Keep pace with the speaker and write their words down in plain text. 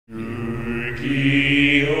Good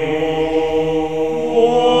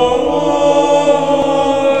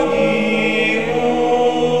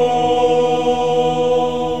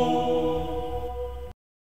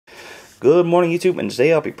morning, YouTube, and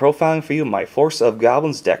today I'll be profiling for you my Force of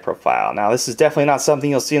Goblins deck profile. Now, this is definitely not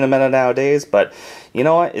something you'll see in the meta nowadays, but you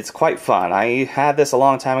know what? It's quite fun. I had this a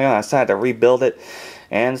long time ago, and I decided to rebuild it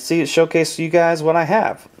and showcase to you guys what I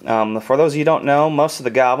have. For those of you who don't know, most of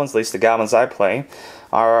the goblins, at least the goblins I play,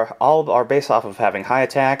 are based off of having high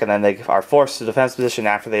attack, and then they are forced to defense position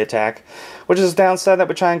after they attack, which is a downside that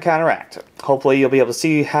we try and counteract. Hopefully you'll be able to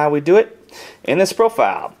see how we do it in this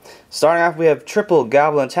profile. Starting off, we have triple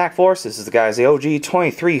Goblin attack force. This is the guy's OG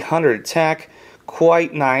 2300 attack,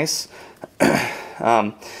 quite nice.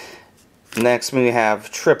 Next, we have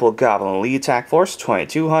triple Goblin elite attack force,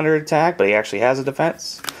 2200 attack, but he actually has a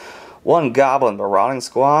defense. One Goblin marauding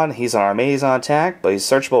squad. He's on our maze on attack, but he's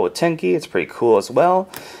searchable with 10 key. It's pretty cool as well.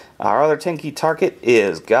 Our other 10 key target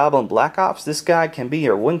is Goblin Black Ops. This guy can be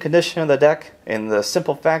your win condition of the deck, in the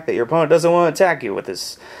simple fact that your opponent doesn't want to attack you with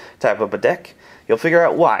this type of a deck. You'll figure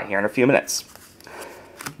out why here in a few minutes.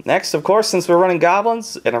 Next, of course, since we're running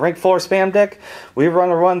goblins in a rank 4 spam deck, we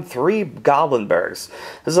run 3 Goblinbergs.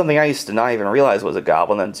 This is something I used to not even realize was a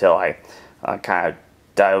goblin until I kind of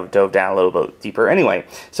dove down a little bit deeper. Anyway,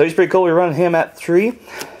 so he's pretty cool. We run him at 3.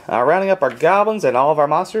 Rounding up our goblins and all of our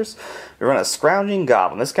monsters, we run a Scrounging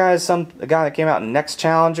Goblin. This guy is a guy that came out in Next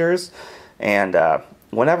Challengers, and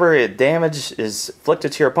whenever damage is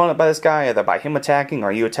inflicted to your opponent by this guy, either by him attacking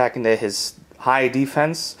or you attacking to his high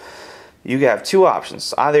defense, you have two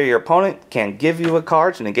options. Either your opponent can give you a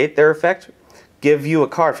card to negate their effect, give you a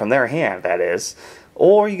card from their hand, that is,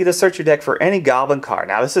 or you get to search your deck for any goblin card.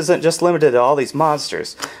 Now, this isn't just limited to all these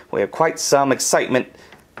monsters. We have quite some excitement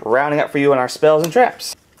rounding up for you in our spells and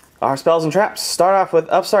traps. Our spells and traps start off with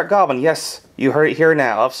Upstart Goblin. Yes, you heard it here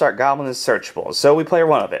now. Upstart Goblin is searchable, so we play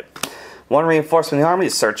one of it. 1 reinforcement in the army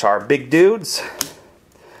to search our big dudes.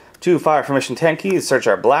 2 fire formation 10 key to search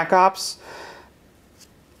our Black Ops.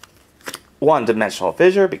 1 dimensional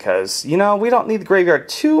fissure because, you know, we don't need the graveyard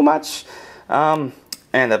too much. And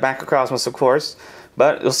the Macrocosmos, of course.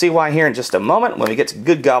 But you'll see why here in just a moment when we get to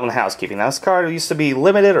good Goblin housekeeping. Now, this card used to be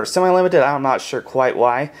limited or semi-limited. I'm not sure quite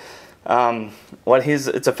why. What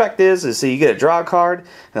its effect is so you get a draw card and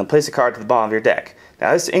then place a card to the bottom of your deck.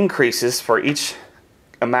 Now, this increases for each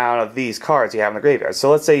amount of these cards you have in the graveyard. So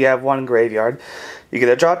let's say you have 1 graveyard, you get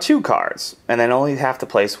to draw 2 cards and then only have to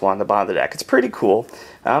place 1 at the bottom of the deck. It's pretty cool.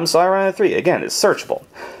 So I run a 3. Again, it's searchable.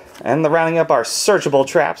 And rounding up our searchable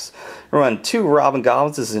traps, we run 2 Robin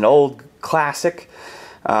Goblins. This is an old classic.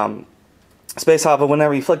 It's based off of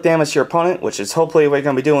whenever you inflict damage to your opponent, which is hopefully what you're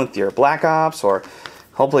going to be doing with your Black Ops or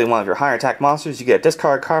hopefully one of your higher attack monsters. You get a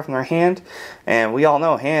discard card from their hand, and we all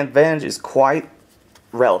know hand advantage is quite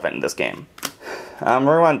relevant in this game.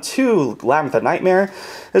 We're on 2 Labyrinth of Nightmare.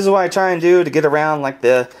 This is what I try and do to get around like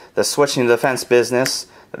the switching defense business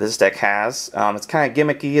that this deck has. It's kind of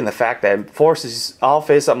gimmicky in the fact that it forces all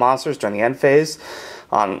face-up monsters during the end phase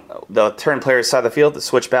on the turn player's side of the field to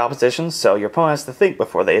switch battle positions, so your opponent has to think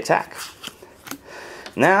before they attack.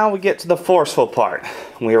 Now we get to the forceful part.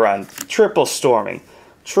 We run triple Storming,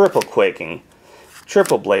 triple Quaking,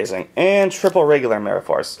 triple Blazing, and triple regular Mirror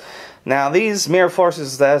Force. Now, these Mirror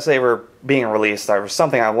Forces, as they were being released, are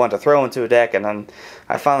something I wanted to throw into a deck, and then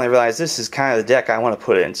I finally realized this is kind of the deck I want to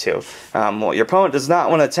put it into. Well, your opponent does not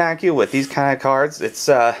want to attack you with these kind of cards. It's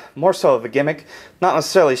more so of a gimmick. Not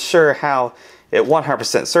necessarily sure how it 100%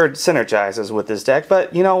 synergizes with this deck,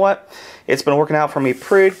 but you know what? It's been working out for me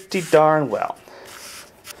pretty darn well.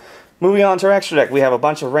 Moving on to our extra deck, we have a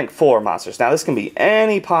bunch of rank 4 monsters. Now, this can be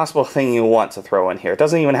any possible thing you want to throw in here. It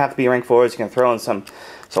doesn't even have to be rank 4s. You can throw in some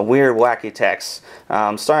weird, wacky techs.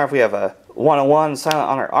 Starting off, we have a 101 Silent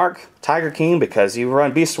Honor Arc, Tiger King, because you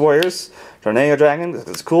run Beast Warriors, Tornado Dragon,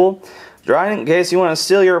 that's cool. Dryden, in case you want to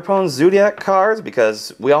steal your opponent's Zodiac cards,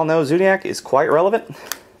 because we all know Zodiac is quite relevant.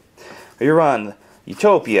 You run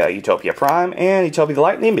Utopia, Utopia Prime, and Utopia the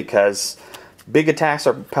Lightning, because big attacks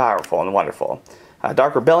are powerful and wonderful.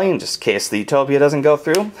 Dark Rebellion, just in case the Utopia doesn't go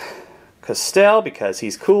through. Castell, because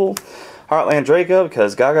he's cool. Heartland Draco,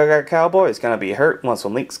 because Gaga Cowboy is going to be hurt once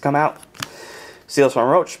when leaks come out. Seals from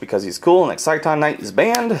Roach, because he's cool, and Exciton Knight is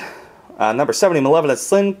banned. Number 70, Malevolent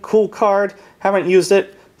Slin, cool card. Haven't used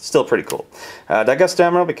it, still pretty cool. Dagusta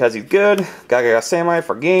Emerald, because he's good. Gaga Samurai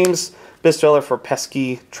for games. Best filler for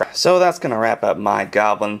pesky traps. So that's going to wrap up my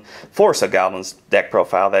Goblin, Force of Goblins deck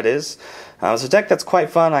profile, that is. It's a deck that's quite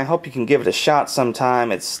fun. I hope you can give it a shot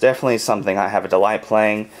sometime. It's definitely something I have a delight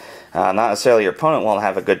playing. Not necessarily your opponent won't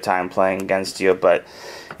have a good time playing against you, but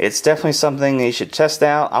it's definitely something you should test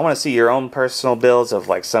out. I want to see your own personal builds of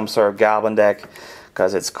like some sort of Goblin deck,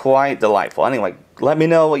 because it's quite delightful. Anyway, let me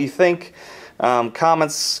know what you think.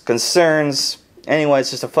 Comments, concerns. Anyway,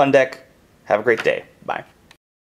 it's just a fun deck. Have a great day. Bye.